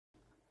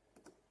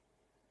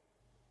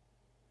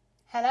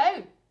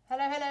Hello,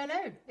 hello, hello,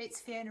 hello.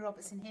 It's Fiona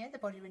Robertson here, the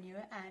Body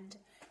Renewer and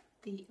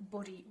the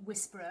Body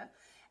Whisperer.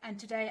 And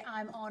today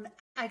I'm on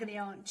Agony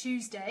Aunt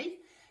Tuesday,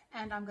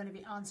 and I'm going to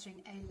be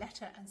answering a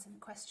letter and some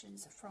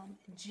questions from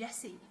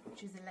Jessie,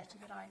 which is the letter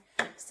that I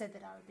said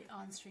that I would be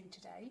answering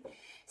today.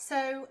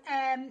 So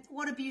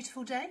what a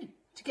beautiful day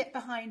to get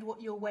behind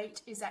what your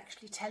weight is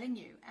actually telling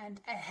you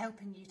and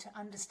helping you to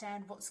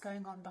understand what's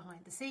going on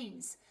behind the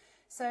scenes.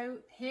 So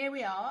here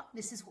we are,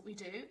 this is what we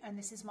do, and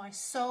this is my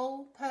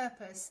sole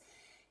purpose,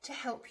 to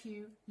help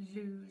you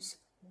lose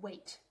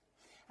weight.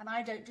 And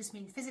I don't just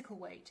mean physical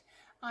weight,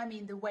 I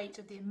mean the weight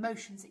of the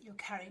emotions that you're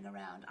carrying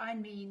around. I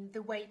mean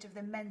the weight of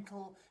the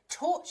mental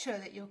torture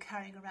that you're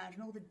carrying around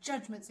and all the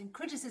judgments and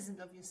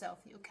criticisms of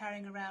yourself that you're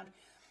carrying around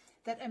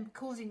that are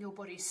causing your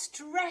body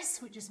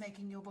stress, which is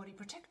making your body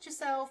protect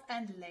yourself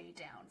and lay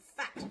down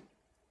fat.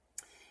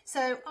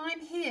 So I'm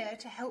here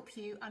to help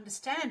you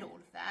understand all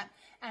of that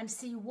and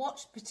see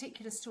what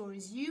particular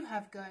stories you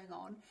have going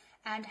on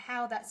and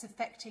how that's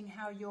affecting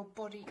how your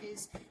body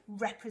is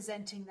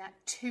representing that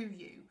to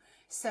you.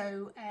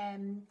 So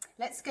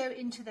let's go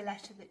into the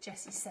letter that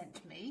Jessie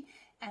sent me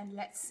and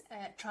let's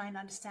try and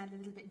understand a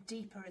little bit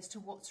deeper as to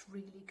what's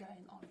really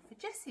going on for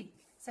Jessie.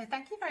 So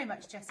thank you very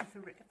much, Jessie,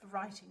 for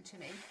writing to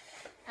me.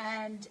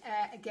 And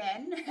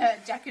again,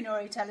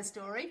 Jackanory Tell a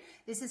Story.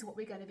 This is what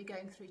we're going to be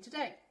going through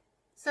today.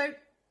 So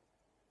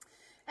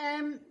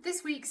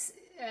this week's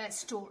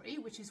story,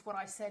 which is what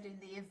I said in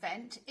the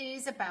event,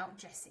 is about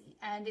Jessie,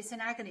 and it's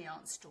an agony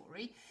aunt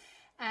story.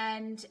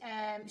 And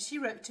she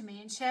wrote to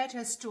me and shared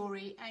her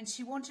story, and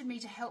she wanted me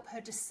to help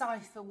her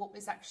decipher what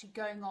was actually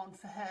going on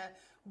for her,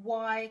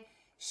 why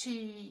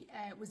she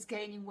was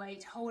gaining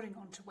weight, holding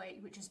on to weight,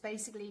 which is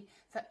basically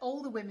for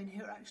all the women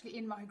who are actually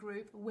in my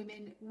group,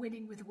 women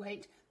winning with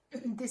weight.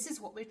 This is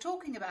what we're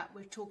talking about.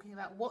 We're talking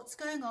about what's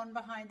going on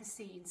behind the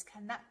scenes.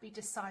 Can that be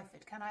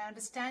deciphered? Can I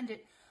understand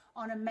it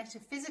on a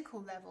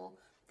metaphysical level,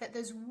 that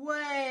there's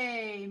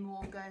way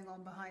more going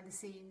on behind the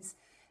scenes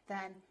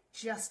than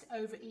just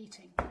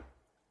overeating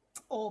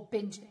or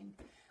binging,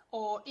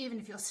 or even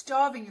if you're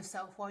starving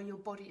yourself while your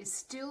body is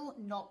still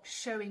not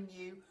showing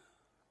you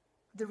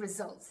the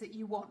results that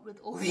you want with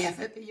all the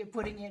effort that you're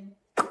putting in.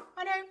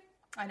 I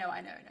know.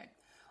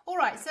 All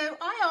right, so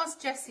I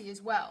asked Jessie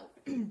as well.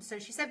 So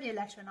she sent me a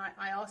letter and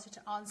I asked her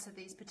to answer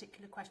these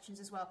particular questions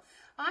as well.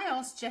 I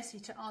asked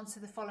Jessie to answer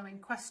the following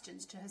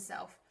questions to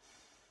herself.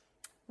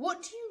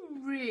 What do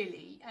you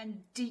really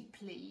and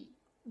deeply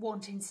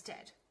want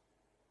instead?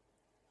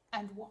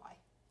 And why?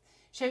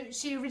 So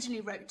she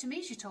originally wrote to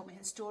me, she told me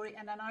her story,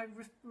 and then I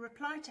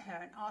replied to her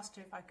and asked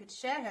her if I could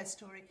share her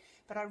story,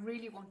 but I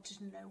really wanted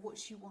to know what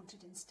she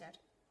wanted instead.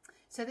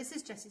 So this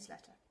is Jessie's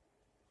letter.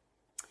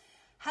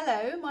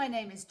 Hello, my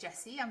name is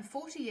Jessie. I'm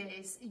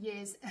 48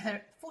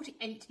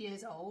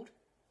 years old,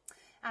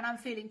 and I'm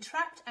feeling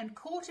trapped and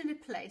caught in a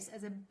place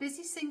as a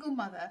busy single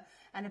mother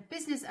and a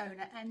business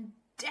owner and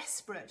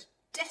desperate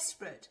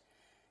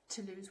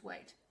to lose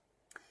weight.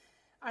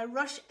 I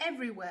rush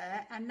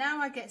everywhere, and now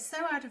I get so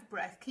out of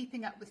breath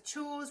keeping up with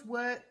chores,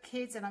 work,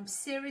 kids, and I'm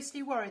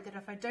seriously worried that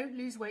if I don't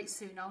lose weight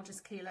soon, I'll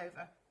just keel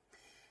over.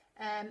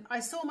 I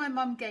saw my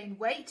mum gain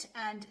weight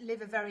and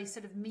live a very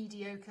sort of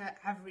mediocre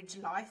average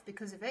life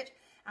because of it,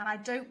 and I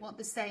don't want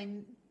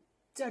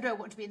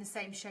to be in the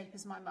same shape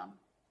as my mum.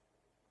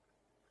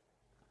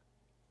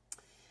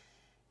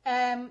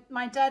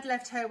 My dad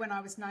left her when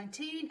I was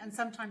 19, and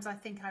sometimes I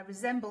think I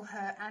resemble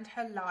her and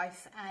her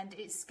life, and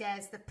it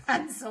scares the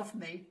pants off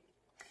me.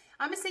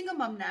 I'm a single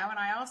mum now, and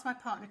I asked my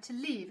partner to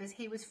leave as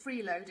he was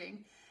freeloading,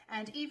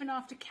 and even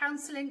after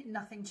counselling,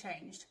 nothing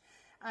changed.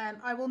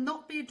 I will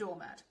not be a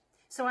doormat,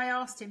 so I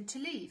asked him to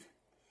leave.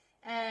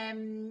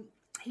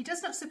 He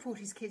does not support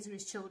his kids or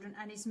his children,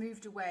 and he's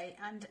moved away,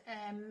 and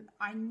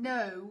I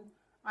know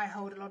I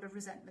hold a lot of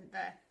resentment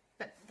there.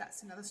 But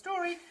that's another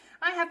story.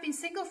 I have been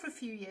single for a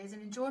few years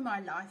and enjoy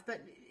my life,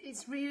 but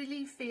it's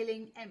really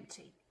feeling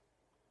empty.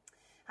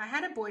 I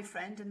had a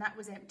boyfriend and that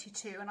was empty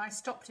too, and I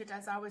stopped it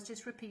as I was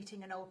just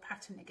repeating an old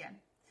pattern again.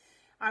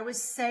 I was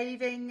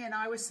saving and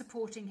I was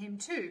supporting him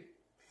too.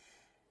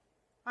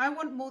 I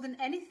want more than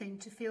anything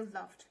to feel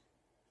loved,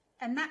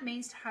 and that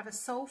means to have a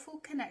soulful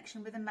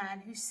connection with a man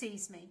who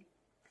sees me,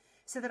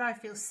 so that I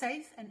feel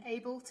safe and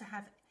able to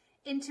have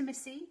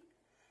intimacy,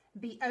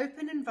 be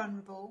open and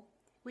vulnerable,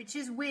 which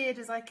is weird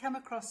as I come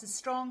across as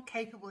strong,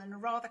 capable, and a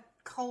rather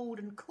cold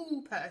and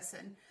cool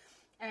person.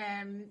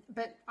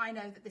 But I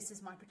know that this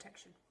is my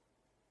protection.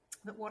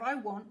 But what I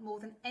want more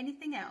than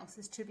anything else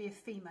is to be a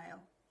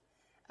female,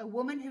 a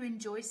woman who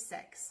enjoys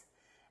sex,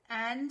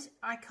 and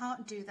I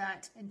can't do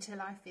that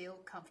until I feel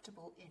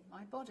comfortable in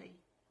my body.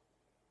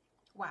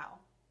 Wow,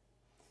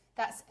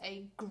 that's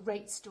a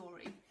great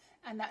story,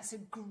 and that's a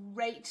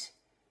great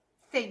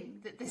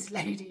thing that this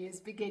lady is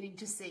beginning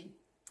to see.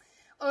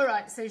 All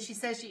right, so she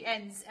says, she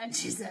ends and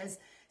she says,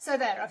 so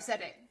there, I've said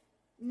it.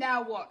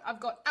 Now what? I've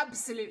got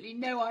absolutely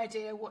no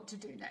idea what to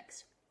do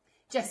next.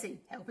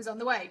 Jessie, help is on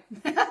the way.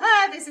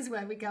 This is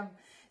where we come.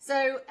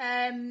 So,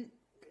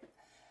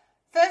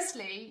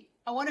 firstly,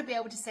 I want to be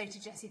able to say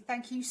to Jessie,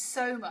 thank you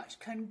so much.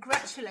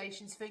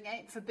 Congratulations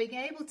for being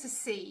able to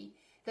see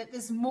that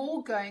there's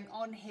more going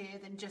on here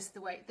than just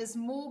the weight. There's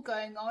more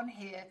going on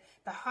here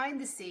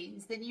behind the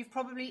scenes than you've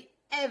probably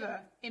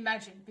ever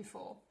imagined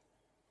before.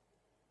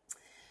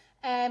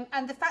 And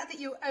the fact that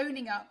you're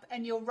owning up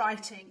and you're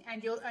writing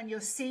and you're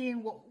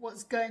seeing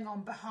what's going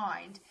on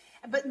behind,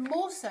 but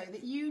more so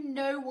that you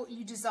know what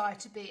you desire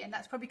to be, and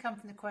that's probably come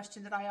from the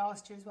question that I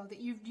asked you as well,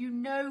 that you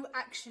know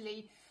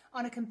actually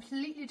on a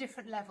completely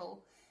different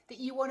level that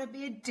you want to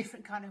be a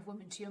different kind of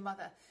woman to your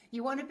mother.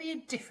 You want to be a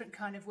different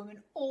kind of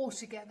woman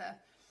altogether,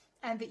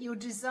 and that you're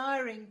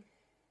desiring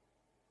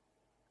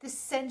the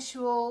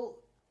sensual,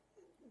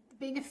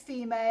 being a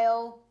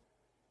female,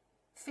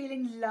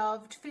 feeling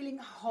loved, feeling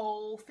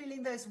whole,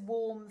 feeling those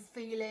warm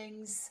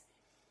feelings,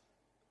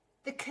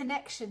 the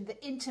connection,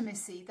 the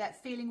intimacy,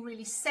 that feeling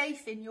really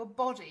safe in your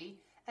body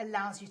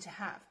allows you to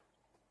have.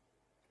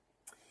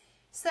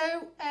 So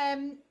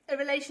a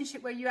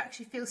relationship where you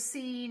actually feel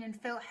seen and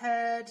feel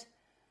heard,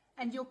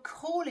 and you're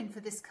calling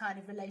for this kind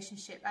of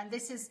relationship. And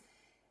this is,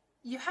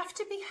 you have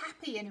to be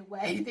happy in a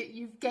way that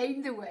you've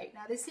gained the weight.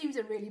 Now, this seems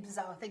a really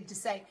bizarre thing to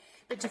say,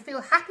 but to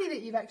feel happy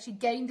that you've actually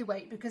gained the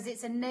weight because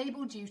it's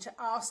enabled you to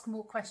ask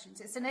more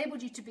questions. It's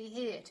enabled you to be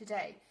here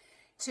today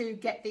to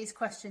get these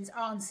questions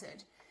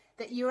answered.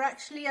 That you're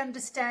actually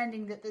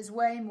understanding that there's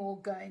way more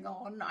going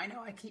on. I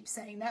know I keep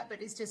saying that,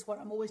 but it's just what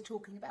I'm always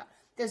talking about.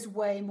 There's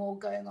way more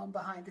going on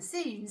behind the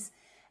scenes,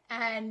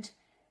 and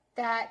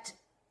that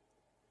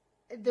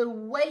the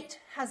weight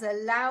has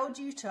allowed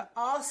you to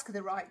ask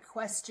the right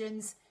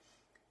questions,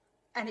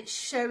 and it's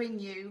showing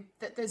you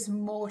that there's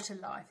more to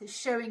life. It's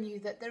showing you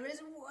that there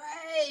is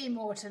way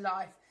more to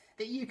life,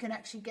 that you can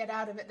actually get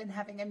out of it than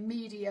having a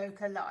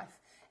mediocre life.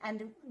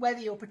 And whether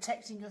you're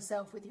protecting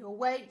yourself with your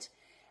weight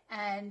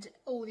and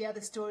all the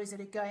other stories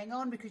that are going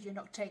on because you're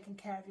not taking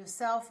care of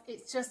yourself,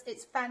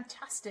 it's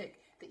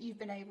fantastic that you've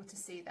been able to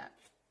see that.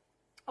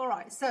 All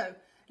right, so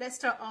let's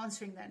start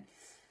answering then.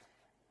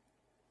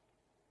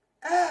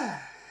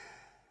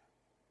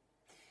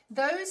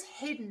 Those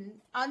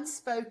hidden,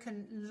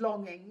 unspoken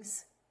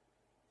longings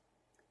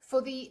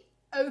for the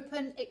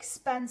open,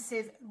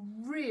 expansive,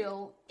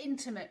 real,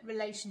 intimate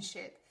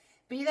relationship,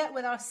 be that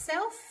with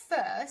ourselves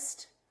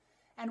first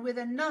and with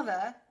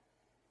another,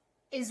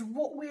 is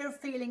what we're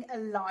feeling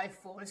alive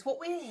for. It's what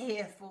we're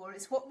here for.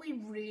 It's what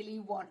we really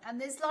want. And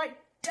there's like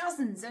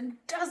dozens and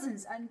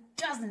dozens and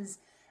dozens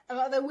of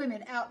other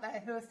women out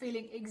there who are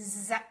feeling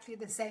exactly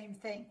the same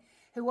thing,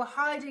 who are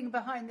hiding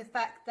behind the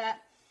fact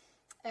that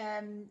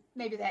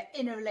maybe they're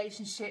in a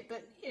relationship,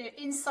 but you know,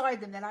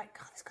 inside them they're like,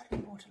 God, there's got to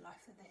be more to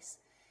life than this.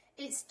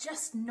 It's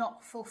just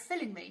not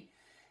fulfilling me.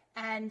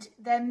 And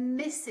they're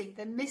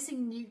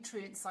missing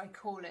nutrients, I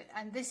call it.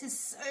 And this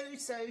is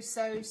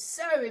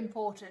so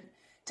important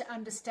to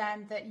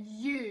understand that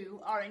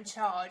you are in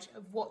charge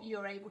of what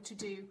you're able to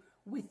do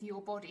with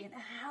your body and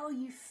how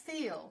you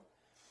feel.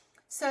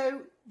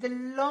 So the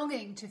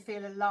longing to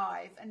feel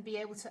alive and be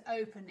able to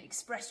open,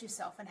 express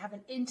yourself and have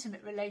an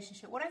intimate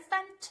relationship, what a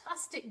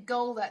fantastic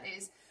goal that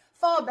is.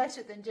 Far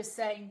better than just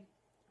saying,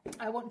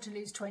 I want to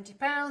lose 20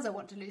 pounds, I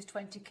want to lose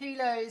 20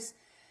 kilos.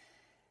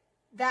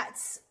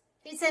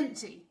 It's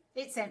empty.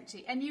 It's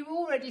empty. And you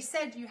already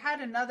said you had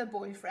another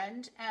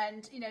boyfriend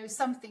and, you know,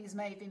 some things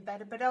may have been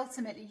better, but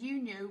ultimately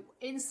you knew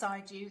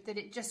inside you that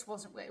it just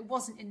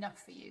wasn't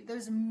enough for you. There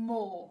was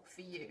more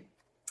for you.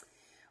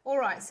 All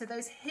right, so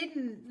those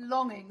hidden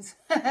longings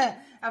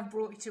have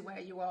brought you to where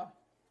you are.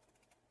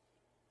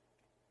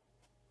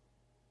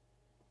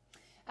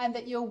 And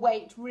that your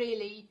weight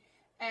really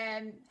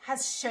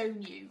has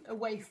shown you a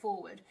way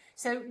forward.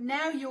 So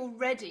now you're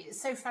ready.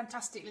 It's so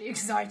fantastically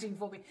exciting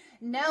for me.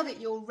 Now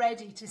that you're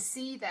ready to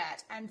see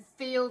that and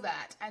feel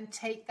that and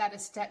take that a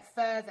step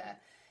further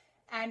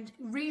and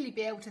really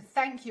be able to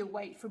thank your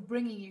weight for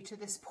bringing you to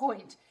this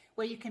point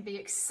where you can be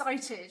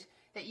excited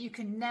that you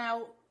can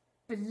now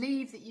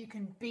believe that you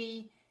can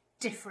be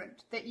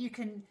different, that you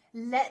can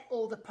let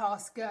all the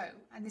past go.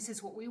 And this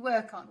is what we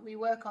work on. We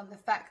work on the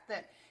fact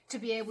that to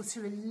be able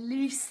to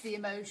release the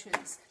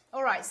emotions.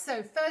 All right,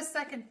 so first,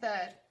 second,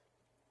 third.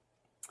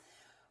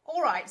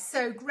 All right,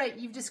 so great.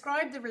 You've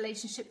described the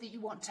relationship that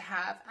you want to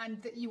have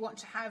and that you want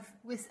to have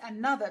with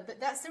another, but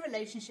that's the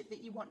relationship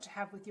that you want to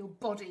have with your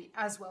body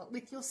as well,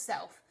 with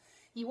yourself.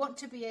 You want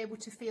to be able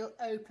to feel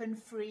open,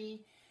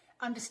 free,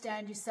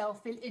 understand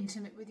yourself, feel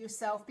intimate with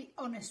yourself, be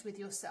honest with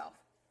yourself.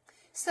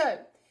 So,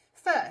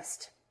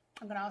 first,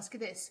 I'm going to ask you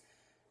this.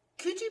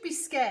 Could you be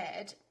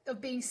scared of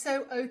being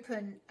so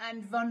open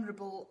and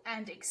vulnerable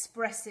and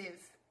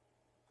expressive?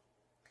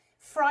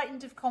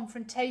 Frightened of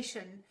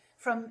confrontation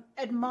from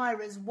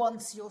admirers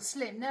once you're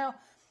slim? Now,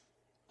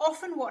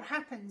 often what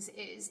happens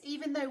is,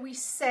 even though we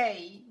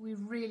say we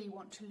really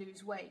want to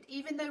lose weight,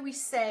 even though we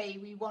say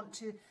we want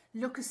to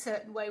look a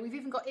certain way, we've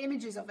even got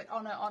images of it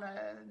on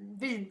a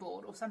vision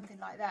board or something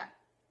like that.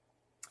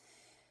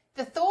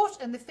 The thought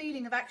and the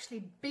feeling of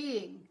actually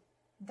being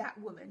that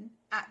woman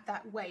at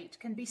that weight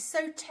can be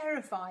so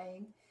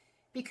terrifying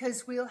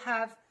because we'll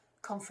have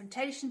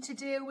confrontation to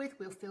deal with,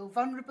 we'll feel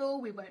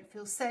vulnerable, we won't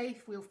feel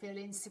safe, we'll feel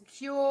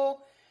insecure,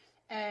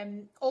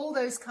 all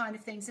those kind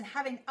of things. And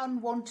having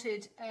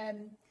unwanted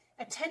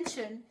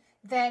attention,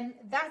 then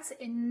that's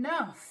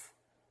enough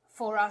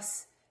for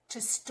us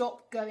to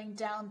stop going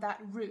down that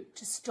route,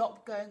 to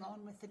stop going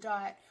on with the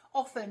diet.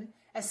 Often,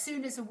 as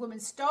soon as a woman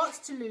starts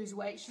to lose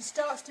weight, she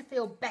starts to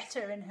feel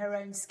better in her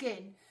own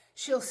skin,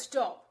 she'll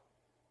stop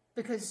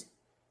because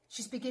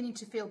she's beginning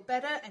to feel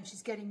better and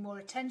she's getting more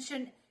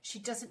attention. She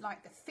doesn't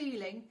like the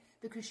feeling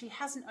because she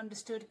hasn't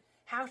understood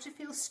how to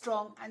feel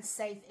strong and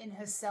safe in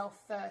herself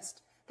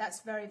first.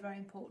 That's very, very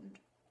important.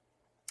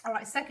 All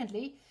right,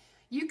 secondly,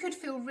 you could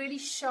feel really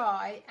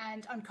shy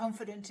and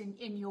unconfident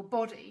in your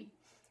body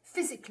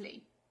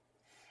physically.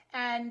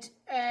 And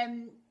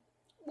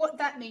what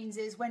that means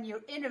is when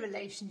you're in a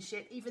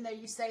relationship, even though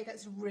you say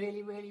that's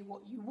really, really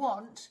what you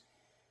want,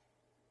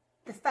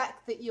 the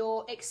fact that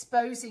you're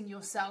exposing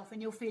yourself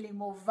and you're feeling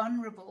more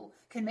vulnerable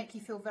can make you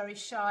feel very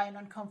shy and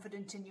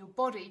unconfident in your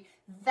body.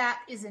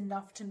 That is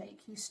enough to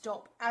make you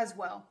stop as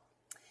well.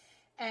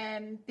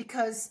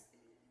 Because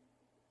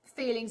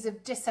feelings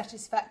of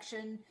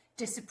dissatisfaction,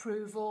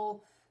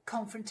 disapproval,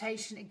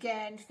 confrontation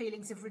again,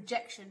 feelings of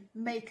rejection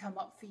may come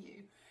up for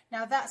you.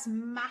 Now that's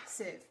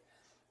massive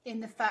in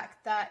the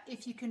fact that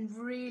if you can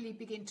really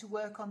begin to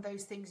work on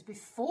those things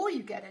before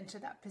you get into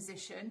that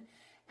position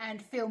and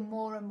feel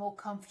more and more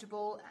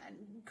comfortable and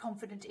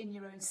confident in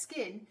your own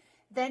skin,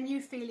 then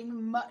you're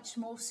feeling much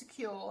more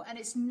secure. And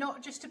it's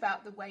not just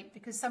about the weight,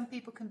 because some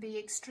people can be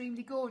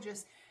extremely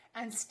gorgeous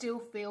and still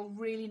feel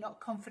really not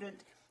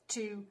confident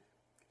to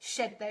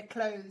shed their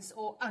clothes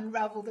or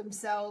unravel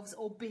themselves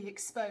or be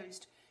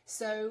exposed.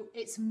 So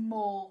it's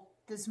more,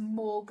 there's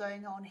more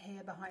going on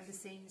here behind the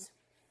scenes.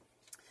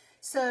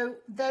 So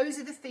those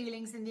are the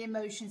feelings and the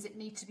emotions that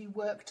need to be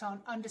worked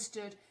on,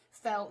 understood,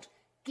 felt,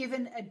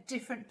 given a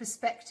different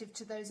perspective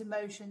to those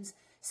emotions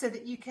so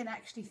that you can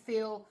actually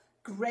feel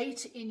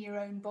great in your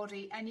own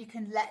body and you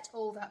can let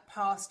all that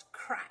past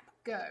crap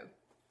go.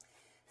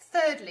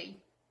 Thirdly,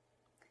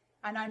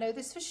 and I know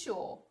this for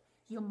sure,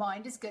 your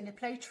mind is going to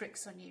play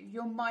tricks on you.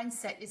 Your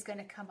mindset is going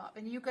to come up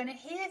and you're going to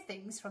hear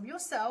things from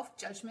yourself,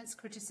 judgments,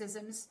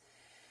 criticisms,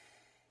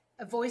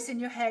 a voice in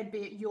your head, be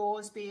it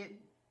yours, be it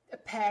a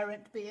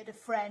parent, be it a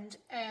friend.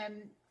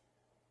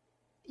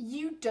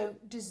 You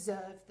don't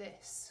deserve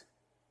this.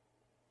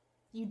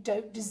 You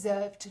don't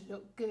deserve to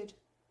look good.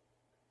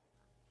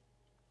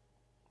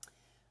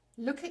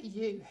 Look at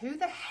you. Who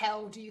the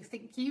hell do you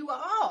think you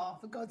are,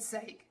 for God's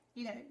sake?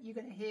 You know, you're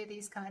going to hear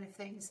these kind of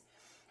things.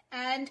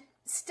 And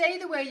stay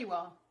the way you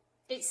are.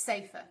 It's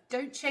safer.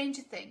 Don't change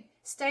a thing.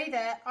 Stay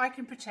there. I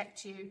can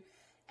protect you.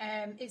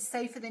 It's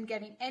safer than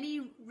getting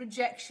any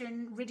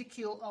rejection,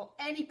 ridicule, or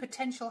any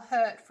potential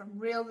hurt from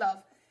real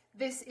love.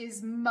 This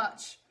is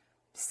much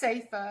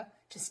safer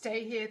to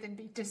stay here than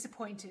be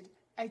disappointed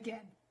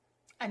again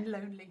and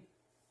lonely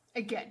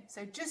again.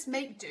 So just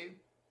make do.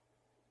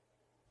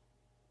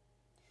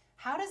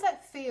 How does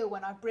that feel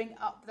when I bring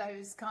up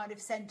those kind of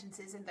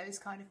sentences and those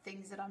kind of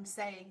things that I'm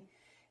saying?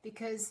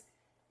 Because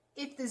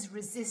if there's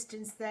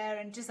resistance there,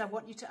 and just I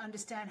want you to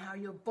understand how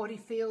your body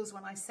feels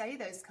when I say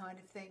those kind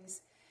of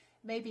things,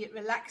 maybe it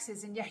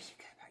relaxes and yeah, you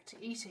go back to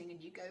eating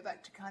and you go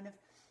back to kind of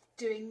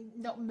doing,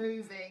 not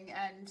moving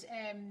and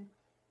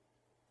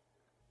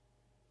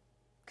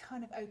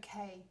kind of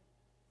okay,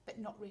 but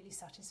not really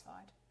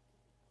satisfied.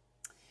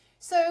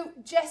 So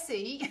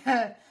Jessie,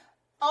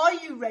 are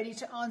you ready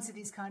to answer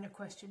these kind of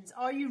questions?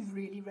 Are you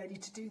really ready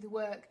to do the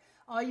work?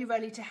 Are you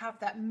ready to have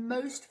that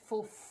most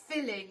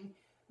fulfilling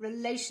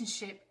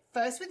relationship,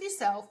 first with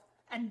yourself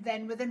and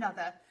then with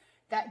another,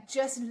 that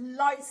just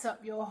lights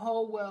up your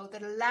whole world,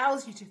 that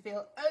allows you to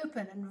feel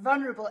open and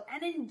vulnerable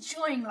and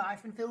enjoying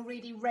life and feel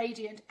really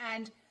radiant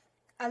and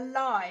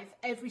alive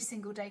every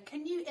single day?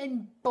 Can you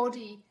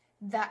embody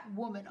that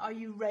woman? Are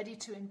you ready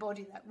to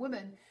embody that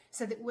woman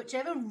so that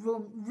whichever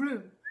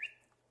room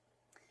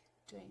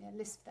doing a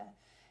lisp there,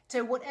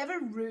 so whatever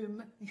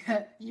room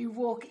you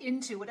walk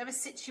into, whatever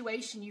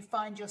situation you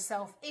find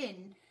yourself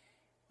in,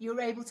 you're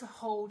able to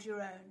hold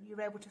your own,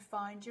 you're able to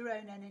find your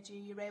own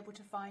energy, you're able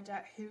to find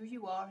out who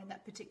you are in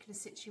that particular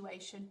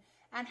situation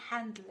and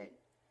handle it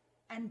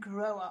and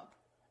grow up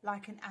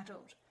like an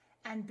adult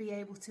and be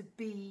able to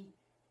be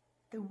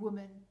the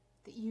woman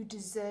that you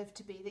deserve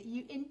to be, that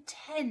you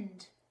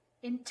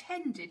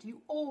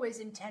you always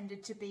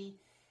intended to be,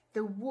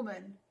 the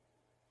woman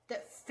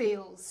that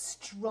feels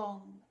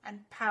strong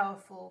and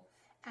powerful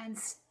and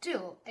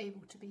still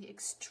able to be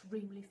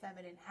extremely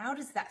feminine. How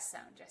does that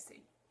sound,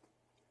 Jessie?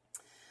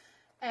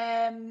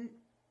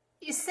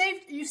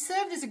 You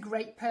served as a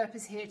great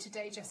purpose here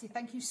today, Jessie.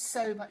 Thank you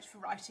so much for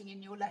writing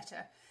in your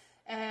letter.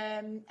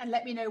 And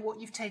let me know what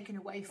you've taken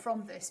away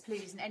from this,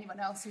 please. And anyone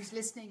else who's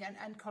listening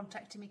and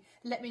contacting me,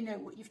 let me know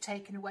what you've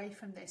taken away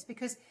from this,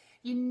 because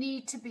you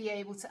need to be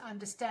able to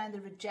understand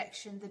the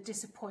rejection, the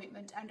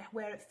disappointment, and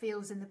where it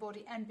feels in the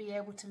body, and be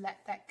able to let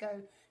that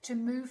go, to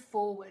move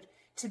forward,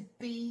 to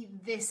be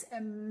this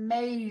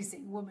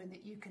amazing woman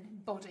that you can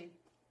embody.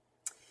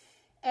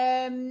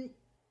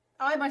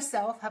 I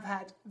myself have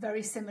had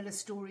very similar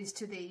stories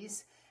to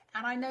these,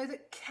 and I know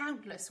that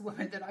countless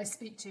women that I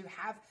speak to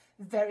have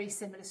very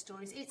similar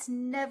stories. It's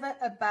never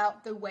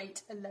about the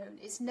weight alone.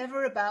 It's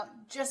never about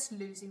just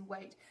losing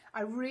weight.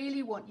 I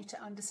really want you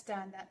to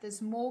understand that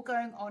there's more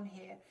going on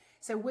here.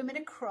 So women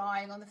are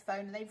crying on the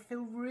phone and they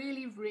feel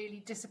really,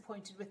 really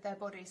disappointed with their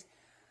bodies.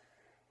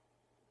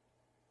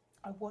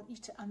 I want you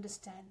to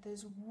understand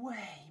there's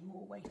way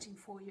more waiting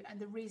for you,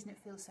 and the reason it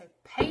feels so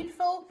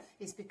painful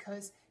is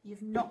because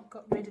you've not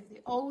got rid of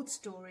the old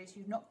stories,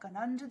 you've not gone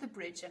under the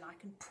bridge, and I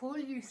can pull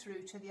you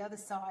through to the other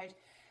side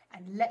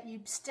and let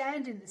you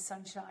stand in the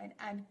sunshine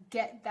and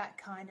get that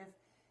kind of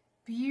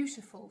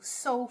beautiful,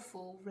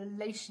 soulful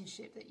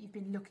relationship that you've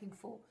been looking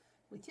for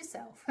with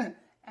yourself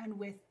and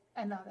with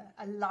another,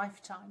 a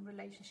lifetime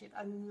relationship,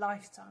 a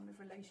lifetime of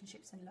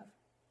relationships and love.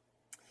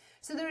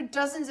 So there are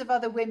dozens of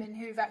other women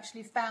who've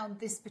actually found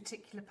this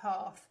particular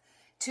path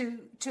to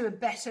a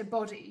better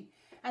body,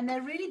 and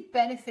they're really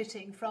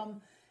benefiting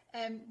from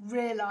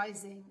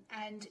realising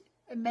and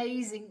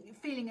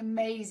feeling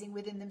amazing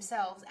within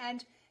themselves.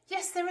 And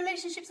yes, their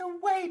relationships are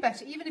way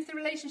better. Even if the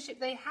relationship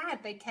they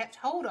kept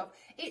hold of,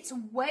 it's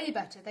way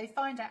better. They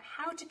find out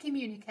how to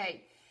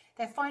communicate.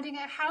 They're finding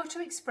out how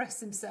to express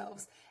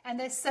themselves, and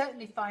they're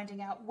certainly finding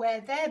out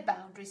where their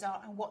boundaries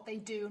are and what they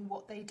do and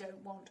what they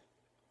don't want.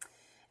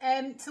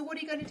 So what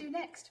are you going to do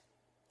next?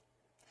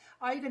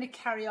 Are you going to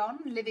carry on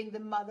living the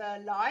mother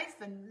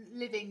life and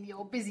living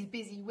your busy,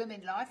 busy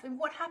women life? And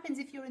what happens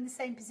if you're in the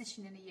same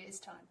position in a year's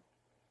time?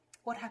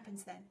 What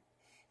happens then?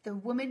 The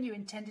woman you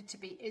intended to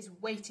be is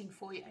waiting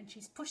for you, and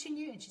she's pushing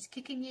you and she's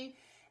kicking you,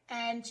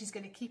 and she's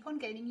going to keep on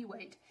gaining you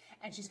weight,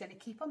 and she's going to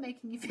keep on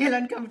making you feel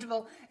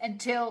uncomfortable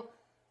until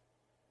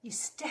you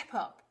step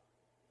up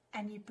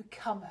and you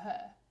become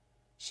her.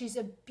 She's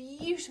a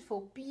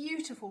beautiful,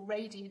 beautiful,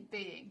 radiant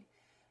being.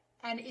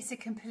 And it's a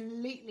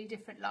completely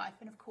different life.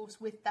 And of course,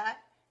 with that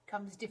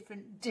comes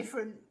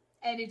different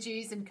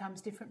energies, and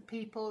comes different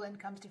people, and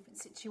comes different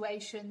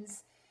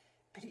situations.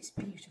 But it's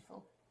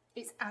beautiful.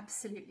 It's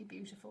absolutely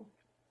beautiful.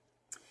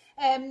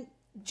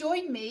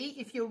 Join me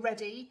if you're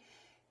ready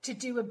to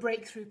do a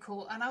breakthrough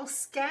call, and I'll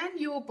scan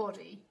your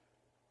body.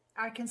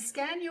 I can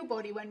scan your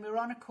body when we're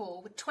on a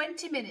call with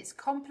 20 minutes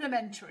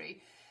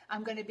complimentary.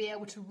 I'm going to be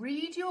able to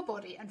read your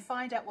body and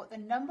find out what the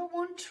number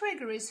one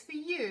trigger is for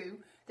you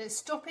that's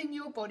stopping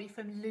your body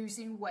from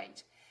losing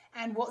weight,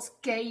 and what's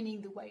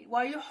gaining the weight,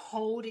 why you're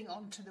holding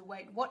on to the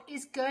weight, what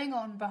is going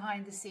on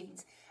behind the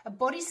scenes. A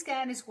body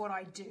scan is what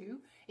I do.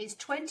 It's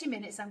 20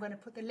 minutes. I'm going to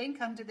put the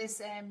link under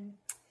this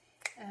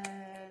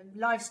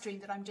live stream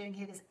that I'm doing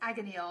here, this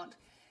Agony Aunt.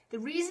 The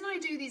reason I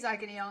do these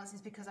Agony Aunts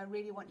is because I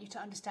really want you to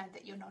understand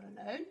that you're not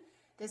alone.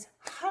 There's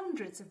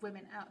hundreds of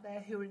women out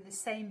there who are in the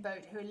same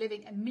boat, who are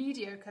living a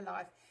mediocre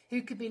life,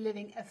 who could be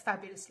living a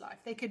fabulous life.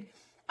 They could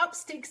up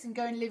sticks and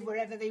go and live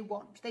wherever they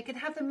want. They could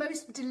have the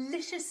most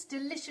delicious,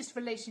 delicious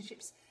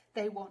relationships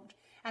they want.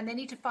 And they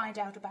need to find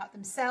out about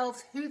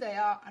themselves, who they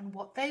are and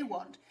what they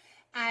want,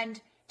 and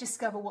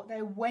discover what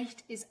their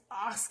weight is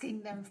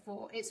asking them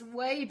for. It's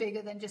way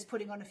bigger than just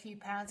putting on a few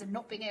pounds and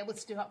not being able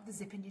to do up the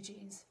zip in your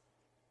jeans.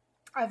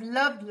 I've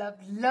loved,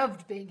 loved,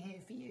 loved being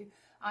here for you.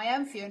 I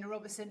am Fiona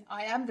Robertson.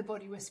 I am the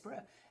Body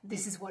Whisperer.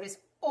 This is what it's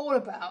all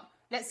about.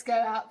 Let's go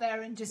out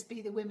there and just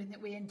be the women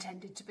that we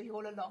intended to be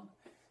all along.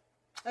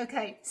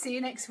 Okay, see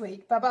you next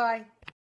week. Bye-bye.